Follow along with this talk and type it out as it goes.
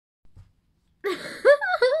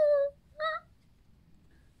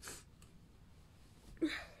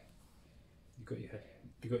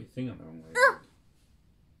got your thing on the wrong way.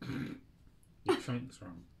 Your trunk's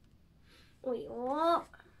wrong. Wait, what?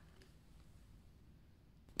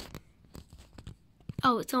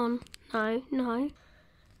 Oh, it's on. No, no.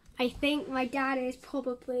 I think my dad is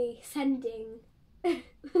probably sending.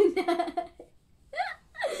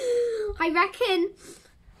 I reckon.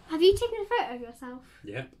 Have you taken a photo of yourself?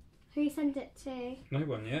 Yeah. Who you sent it to? No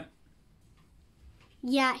one yet.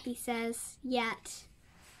 Yeah, he says. Yet.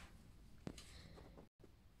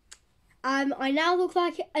 I now look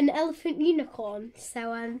like an elephant unicorn.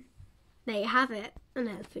 So there you have it. An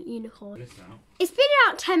elephant unicorn. It's been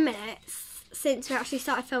about 10 minutes since we actually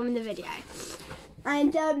started filming the video.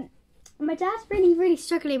 And my dad's really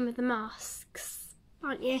struggling with the masks,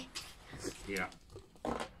 aren't you? Yeah.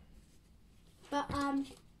 But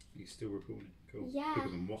You're still recording. Cool. Yeah.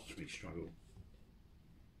 People can watch me struggle.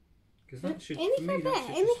 Because that should. Only for a bit.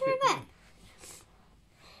 Only for a bit.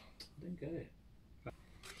 I don't get it.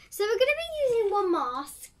 So we're going to be using one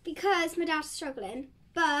mask because my dad's struggling.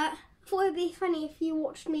 But I thought it'd be funny if you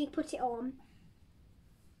watched me put it on.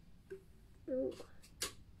 Ooh.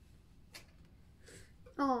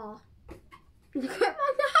 Oh. Look at my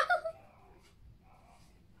mouth.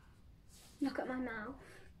 Look at my mouth.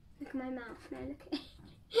 Look at my mouth. No, look at it.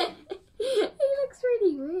 It looks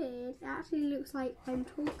really weird. It actually looks like I'm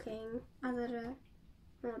talking as a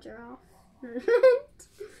giraffe.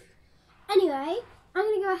 Anyway, I'm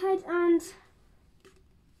going to go ahead and...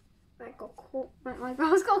 I got caught. My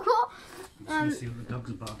eyebrows got caught. Let's see what the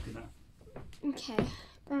dogs are barking at. Okay.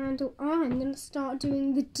 And I'm going to start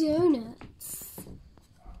doing the donuts.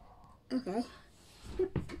 Okay.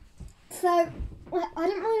 So, I don't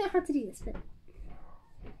really know how to do this, but...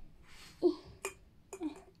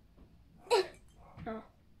 Oh.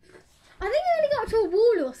 I think I only got to a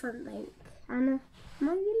wall or something. And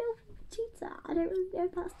might be a little cheater. I don't really know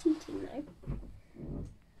if that's cheating though.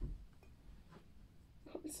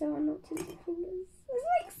 So I'm not using my fingers. It's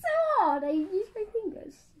like so hard. I use my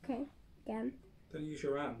fingers. Okay, again. Don't use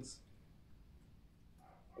your hands.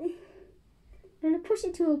 I'm going to push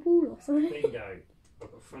it to a wall or something. Bingo.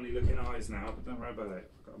 I've got funny looking eyes now, but don't worry about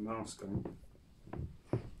it. I've got a mask on.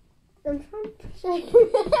 I'm trying to push it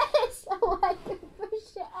so I can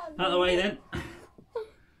push it up. Out of the way then.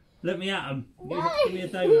 Let me at them. No. Give me a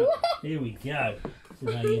donut. Here we go. This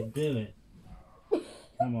is how you do it.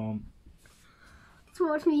 Come on. So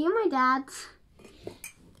watch me and my dad.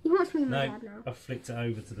 You watch me and my No, dad now. I've flicked it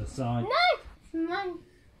over to the side. No! It's mine.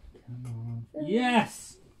 Come on.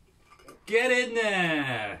 Yes! Get in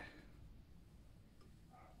there!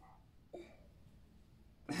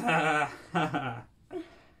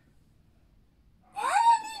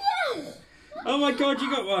 Oh my god, you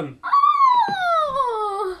got one!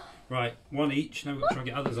 Oh! Right, one each. Now we've got to try and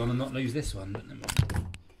get others on and not lose this one. But never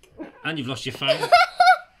mind. And you've lost your phone.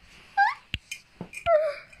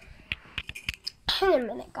 Hang on a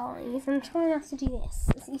minute, guys. I'm trying not to do this.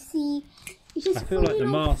 As you see, you just I feel like the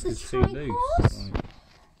mask is too loose. Like...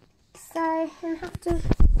 So I have to.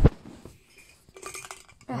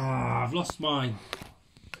 Ah, I've lost mine.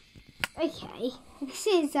 Okay, this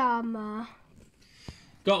is Got one.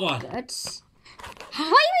 good. How do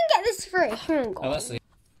you even get this through? Hang on, guys. Oh, that's it.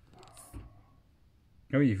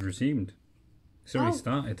 Oh, you've resumed. It's already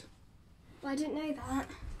started. I didn't know that.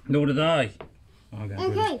 Nor did I. Oh,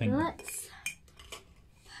 Okay, let's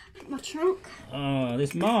put my trunk. Oh,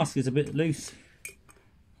 this mask is a bit loose.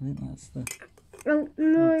 I think that's the... Oh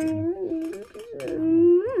no!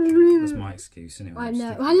 That's my excuse anyway. I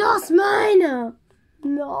know. I lost mine.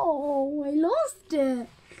 No, I lost it.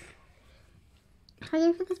 Can I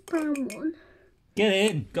go for this brown one? Get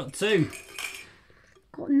in. Got two.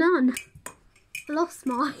 Got none. I lost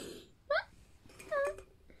mine.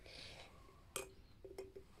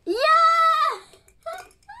 Yeah!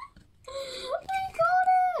 I got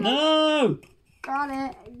it. No. Got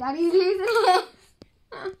it. Daddy's losing it.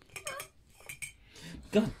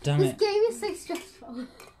 God damn This it. game is so stressful.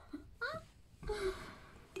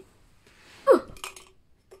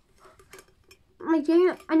 My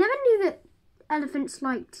donut. I never knew that elephants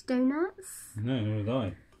liked donuts. No, nor did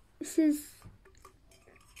I. This is.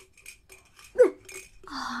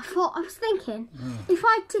 Oh, I was thinking, if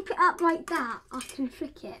I tip it up like that, I can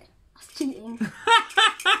flick it. That's cheating.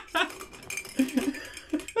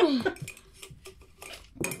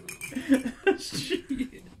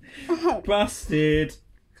 Okay. Busted.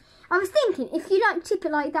 I was thinking, if you like tip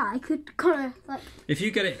it like that, I could kind of like. If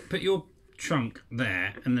you get it, put your trunk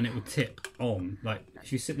there, and then it will tip on. Like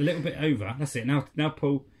if you sit a little bit over, that's it. Now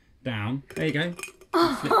pull down. There you go.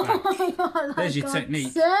 Oh my god! There's your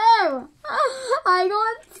technique. So, I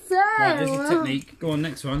got so. Right, there's your technique. Go on,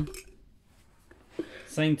 next one.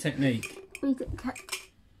 Same technique. Is it okay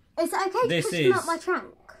to push them up my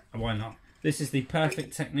trunk? Why not? This is the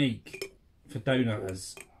perfect technique for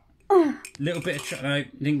Dohnutters. Little bit of trunk. No,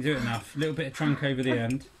 didn't do it enough. Little bit of trunk over the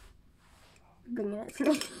end. Bring it to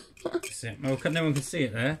me. That's it. Well, no one can see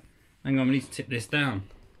it there. Hang on, we need to tip this down.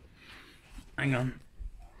 Hang on.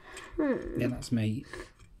 Yeah, that's me.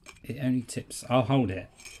 It only tips. I'll hold it.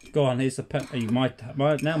 Go on. Here's the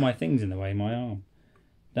now my thing's in the way. My arm.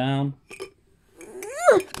 Down.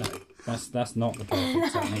 No, that's not the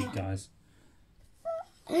perfect technique, guys.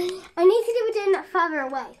 I need to do it doing that further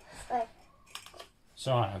away. So. It's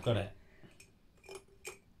alright. I've got it.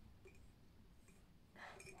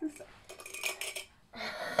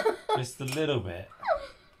 Just a little bit.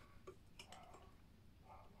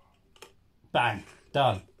 Bang.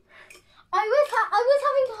 Done. I was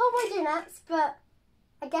having to hold my donuts, but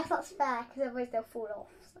I guess that's fair because otherwise they'll fall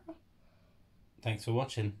off. So. Thanks for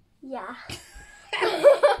watching. Yeah.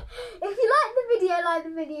 If you like the video, like the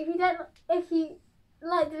video. If you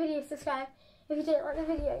like the video, subscribe. If you don't like the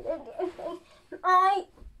video, don't do anything. I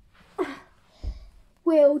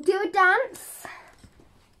will do a dance.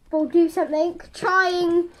 We'll do something.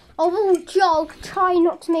 I will jog. Try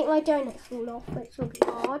not to make my donuts fall off, which will be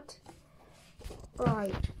hard.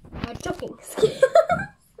 Right, my jogging skills,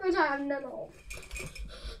 which I have none of.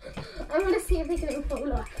 I'm going to see if they can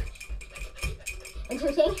fall off. And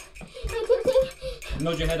tilting. And tilting.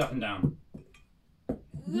 Nod your head up and down.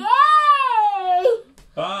 Yay!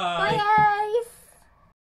 Bye! Bye!